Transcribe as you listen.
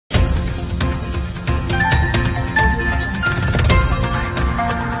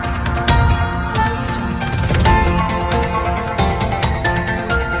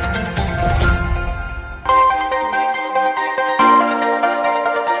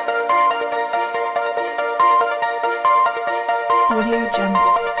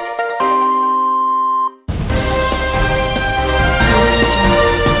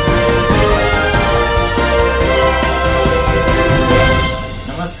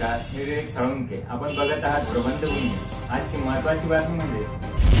नमस्कार, मी विवेक साळुंके. आपण बघत आहात प्रबंधभूमी न्यूज. आजची महत्त्वाची बातमी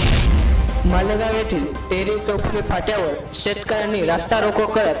म्हणजे मालेगाव येथील टेरी चौफुली फाट्यावर शेतकऱ्यांनी रास्ता रोको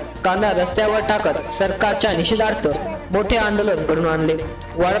करत कांदा रस्त्यावर टाकत सरकारच्या निषेधार्थ मोठे आंदोलन घडून आणले.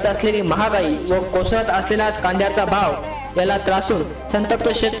 वाढत असलेली महागाई व कोसळत असलेला कांद्याचा भाव याला त्रासून संतप्त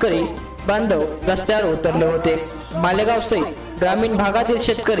शेतकरी बांधव रस्त्यावर उतरले होते. मालेगाव सहित ग्रामीण भागातील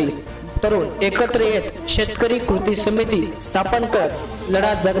शेतकरी तरुण एकत्र येत शेतकरी कृती समिती स्थापन करत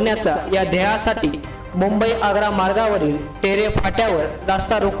लढा जगण्याचा या ध्येयासाठी मुंबई आग्रा मार्गावरील टेरे फाट्यावर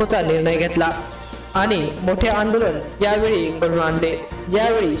रास्ता रोकोचा निर्णय घेतला आणि मोठे आंदोलन यावेळी घडून आणले.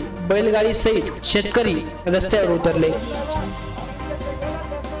 यावेळी बैलगाडी सहित शेतकरी रस्त्यावर उतरले.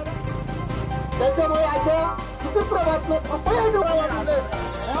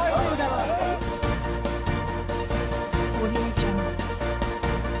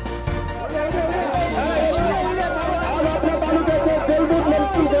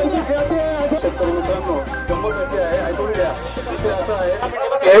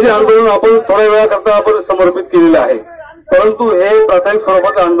 हे जे आंदोलन आपण थोड्या वेळाकरता आपण समर्पित केलेलं आहे, परंतु हे प्राथमिक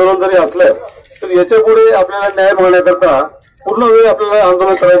स्वरूपाचं आंदोलन जरी असलं तर याच्या पुढे आपल्याला न्याय मिळण्याकरता पूर्ण वेळ आपल्याला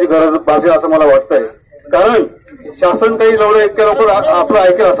आंदोलन करायची गरज भासेल असं मला वाटतंय. कारण शासन काही लवकर इतक्या लवकर आपलं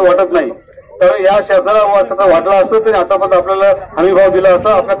ऐकेल असं वाटत नाही. कारण या शासनाला वाटलं असतं तरी आतापर्यंत आपल्याला हमी भाव दिला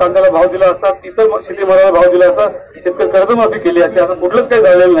असता, आपल्या कांद्याला भाव दिला असता, इतर शेतीमालाला भाव दिला असता, शेतकरी कर्जमाफी केली असते. असं कुठलंच काही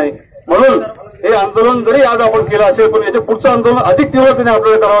झालेलं नाही. म्हणून हे आंदोलन जरी आज आपण केलं असेल पण याच्या पुढचं आंदोलन अधिक तीव्रतेने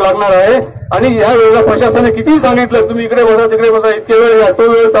आपल्याला करावं लागणार आहे. आणि या वेळेला प्रशासनाने कितीही सांगितलं तुम्ही इकडे बसा तिकडे बसा, इतके वेळ तो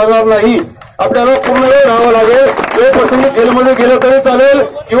वेळ चालणार नाही. आपल्याला पूर्ण वेळ राहावं लागेल. वेळ प्रसंगी जेलमध्ये गेलं तरी चालेल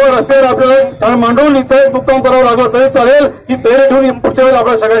किंवा रस्त्यावर आपल्याला ठाण मांडून इथं मुक्काम करावं लागलं तरी चालेल. ही तयारी ठेवून पुढच्या वेळेला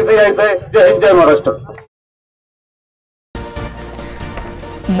आपल्याला सगळ्यांचं यायचं आहे. जय हिंद, जय महाराष्ट्र.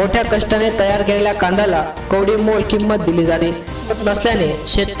 मोठ्या कष्टाने तयार केलेल्या कांद्याला कवडी मोल किंमत दिली जाते नसल्याने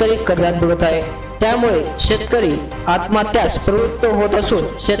शेतकरी कर्जात बुडत आहे. त्यामुळे शेतकरी आत्महत्यास प्रवृत्त होत असून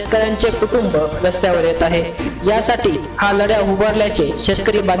शेतकऱ्यांचे कुटुंब रस्त्यावर येत आहे. यासाठी हा लढा उभारल्याचे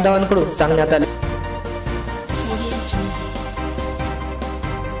शेतकरी बांधवांकडून सांगण्यात आले.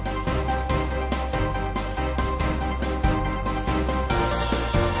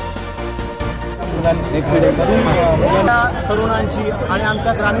 तरुणांची आणि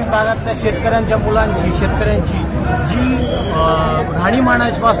आमच्या ग्रामीण भागातल्या शेतकऱ्यांच्या मुलांची शेतकऱ्यांची जी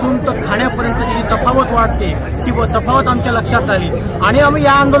राहणीमानापासून तर खाण्यापर्यंतची जी तफावत वाटते ती तफावत आमच्या लक्षात आली. आणि आम्ही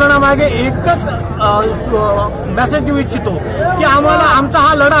या आंदोलनामागे एकच मेसेज देऊ इच्छितो की आम्हाला आमचा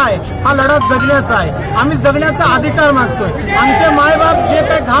हा लढा आहे, हा लढा जगण्याचा आहे. आम्ही जगण्याचा अधिकार मागतोय. आमचे मायबाप जे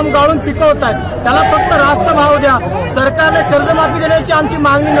काही घाम गाळून पिकवत आहेत त्याला फक्त रास्त भाव द्या. सरकारने कर्जमाफी देण्याची आमची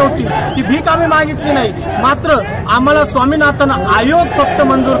मागणी नव्हती, ती भीक आम्ही मागितली नाही. मात्र आम्हाला स्वामीनाथन आयोग फक्त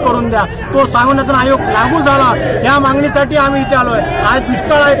मंजूर करून द्या. तो स्वामीनाथन आयोग लागू झाला या मागणीसाठी आम्ही इथे आलोय. आज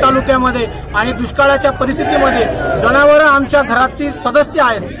दुष्काळ आहे तालुक्यामध्ये आणि दुष्काळाच्या परिस्थितीमध्ये जनावरं आमच्या घरातील सदस्य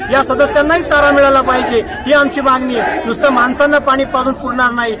आहेत. या सदस्यांनाही चारा मिळाला पाहिजे ही आमची मागणी आहे. नुसतं माणसांना पाणी पाजून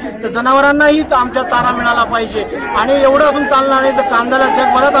पुरणार नाही तर जनावरांनाही आमच्या चारा मिळाला पाहिजे. आणि एवढं असून चालणार नाही. जर कांद्याला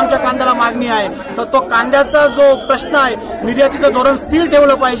जगभरात आमच्या कांद्याला मागणी आहे तर तो कांद्याचा जो प्रश्न आहे निर्यातीचं धोरण स्थिर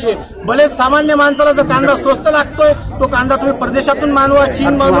ठेवलं पाहिजे. भले सामान्य माणसाला जर कांदा स्वस्त लागतोय तो कांदा तुम्ही परदेशातून मागवा,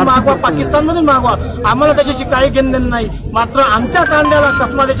 चीनमधून मागवा, पाकिस्तानमधून मागवा, आम्हाला त्याच्याशी काही घेणं नाही. मात्र आमच्या कांद्याला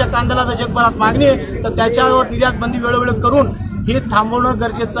कसमादेच्या कांद्याला जर जगभरात मागणी आहे तर त्याच्यावर निर्यात बंदी वेळोवेळी करून हे थांबवणं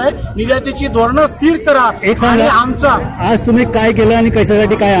गरजेचं आहे. निर्यातीची धोरणं स्थिर करा. आणि आमचा आज तुम्ही काय केलं आणि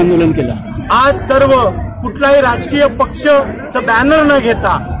कशासाठी काय आंदोलन केलं? आज सर्व कुठलाही राजकीय पक्षाचं बॅनर न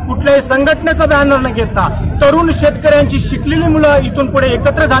घेता, कुठल्याही संघटनेचा बॅनर न घेता तरुण शेतकऱ्यांची शिकलेली मुलं इथून पुढे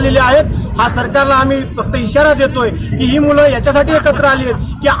एकत्र झालेली आहेत. हा सरकारला आम्ही फक्त इशारा देतोय की ही मुलं याच्यासाठी एकत्र आली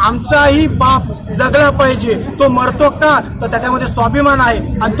आहेत की आमचाही बाप जगला पाहिजे. तो मरतो का तर त्याच्यामध्ये स्वाभिमान आहे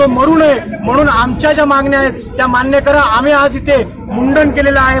आणि तो मरू नये. म्हणून आमच्या ज्या मागण्या आहेत त्या मान्य करा. आम्ही आज इथे मुंडन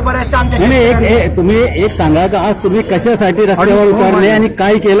केलेलं आहे बऱ्याचशा आमच्या. तुम्ही एक सांगा की आज तुम्ही कशासाठी रस्त्यावर उतरले आणि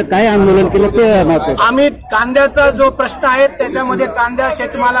काय केलं, काय आंदोलन केलं ते महत्त्वाचं. आम्ही कांद्याचा जो प्रश्न आहे त्याच्यामध्ये कांद्या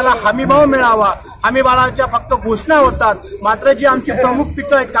शेतमालाला हमीभाव मिळावा. हमीभावाच्या फक्त घोषणा होतात, मात्र जी आमची प्रमुख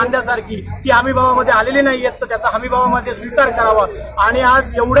पिकं आहेत कांद्यासारखी ती हमीभावामध्ये आलेली नाही आहेत तर त्याचा हमीभावामध्ये स्वीकार करावा. आणि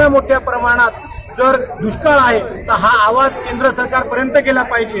आज एवढ्या मोठ्या प्रमाणात जर दुष्काळ आहे तर हा आवाज केंद्र सरकारपर्यंत गेला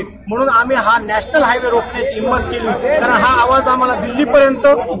पाहिजे. म्हणून आम्ही हा नॅशनल हायवे रोखण्याची हिंमत केली. कारण हा आवाज आम्हाला दिल्लीपर्यंत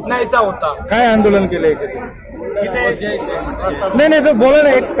न्यायचा होता. काय आंदोलन केलंय? नाही तो बोला ना,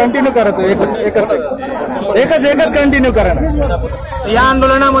 एक कंटिन्यू करा. तो एकच कंटिन्यू करा. या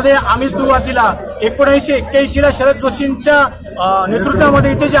आंदोलनामध्ये आम्ही सुरुवातीला 1981ला शरद जोशींच्या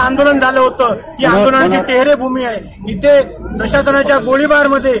नेतृत्वामध्ये इथे जे आंदोलन झालं होतं ही आंदोलनाची टेहरे भूमी आहे. इथे प्रशासनाच्या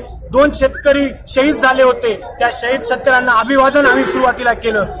गोळीबारमध्ये 2 शेतकरी शहीद झाले होते. त्या शहीद शेतकऱ्यांना अभिवादन आम्ही सुरुवातीला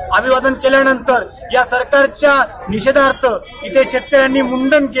केलं. अभिवादन केल्यानंतर या सरकारच्या निषेधार्थ इथे शेतकऱ्यांनी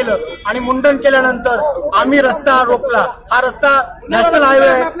मुंडन केलं आणि मुंडन केल्यानंतर आम्ही रस्ता रोखला. हा रस्ता नॅशनल हायवे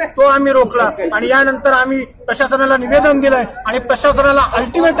आहे, तो आम्ही रोखला आणि यानंतर आम्ही प्रशासनाला निवेदन दिलंय आणि प्रशासनाला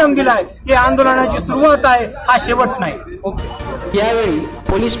अल्टिमेटम दिलाय की आंदोलनाची सुरुवात आहे, हा शेवट नाही. यावेळी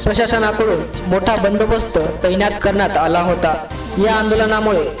पोलीस प्रशासनाकडून मोठा बंदोबस्त तैनात करण्यात आला होता. या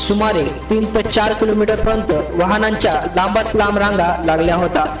आंदोलनामुळे सुमारे 3 ते 4 किलोमीटरपर्यंत वाहनांच्या लांबच लांब रांगा लागल्या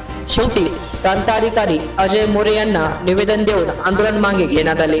होत्या. शेवटी प्रांताधिकारी अजय मोरे यांना निवेदन देऊन आंदोलन मागे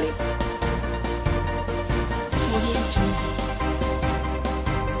घेण्यात आले.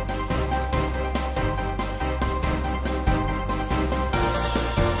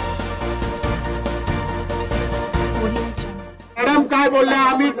 मॅडम काय बोलल्या,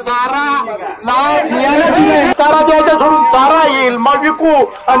 आम्ही चारा द्यायचा सोडून चारा येईल मग विकू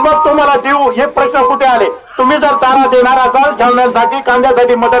आणि मग तुम्हाला देऊ, हे प्रश्न कुठे आले? तुम्ही जर चारा देणार असाल जेवणासाठी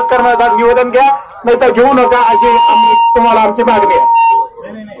कांद्यासाठी मदत करण्यासाठी निवेदन घ्या, नाही तर घेऊ नका अशी तुम्हाला आमची मागणी आहे.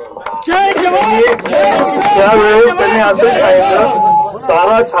 त्यावेळेस त्यांनी असं सांगितलं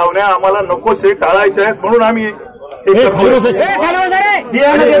चारा छावण्या आम्हाला नकोसे टाळायच्या आहेत म्हणून आम्ही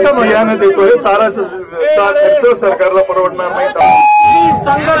बियाणं देतोय. चारा खर्च सरकारला परवडणार नाही.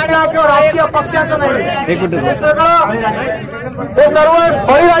 संघटना किंवा राजकीय पक्षाचं नाही, हे सर्व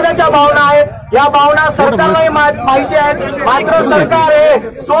बळीराजाच्या भावना आहेत. या भावना सरकारलाही माहिती आहेत, मात्र सरकार हे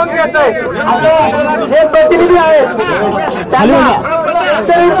सोन घेत आहे. हे प्रतिनिधी आहेत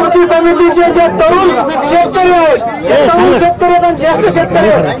शेतकरी कृषी समितीचे जे तरुण शेतकरी आहेत, हे तरुण शेतकरी आणि ज्येष्ठ शेतकरी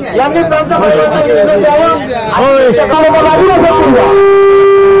आहेत, यांनी पंतप्रधानांना निवेदन द्यावं.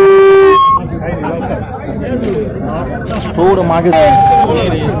 थोडं मागे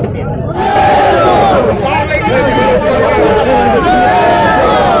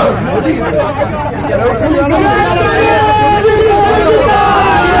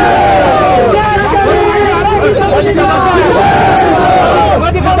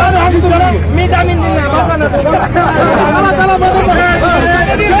मी जामीन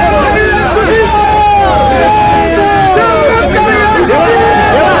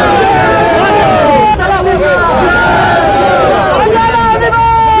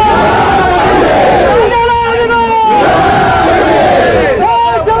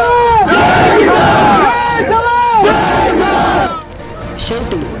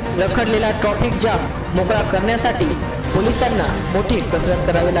शेवटी रखडलेला ट्रॅफिक जाम मोकळा करण्यासाठी पोलिसांना मोठी कसरत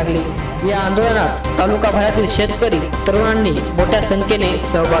करावी लागली. या आंदोलनात तालुकाभरातील शेतकरी तरुणांनी मोठ्या संख्येने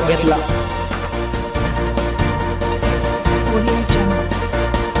सहभाग घेतला.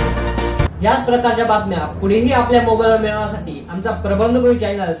 याच प्रकारच्या बातम्या पुढेही आपल्या मोबाईलवर मिळवण्यासाठी आमचा प्रबंधगुरू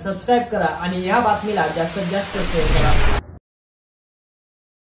चॅनल सबस्क्राईब करा आणि या बातमीला जास्तीत जास्त शेअर करा.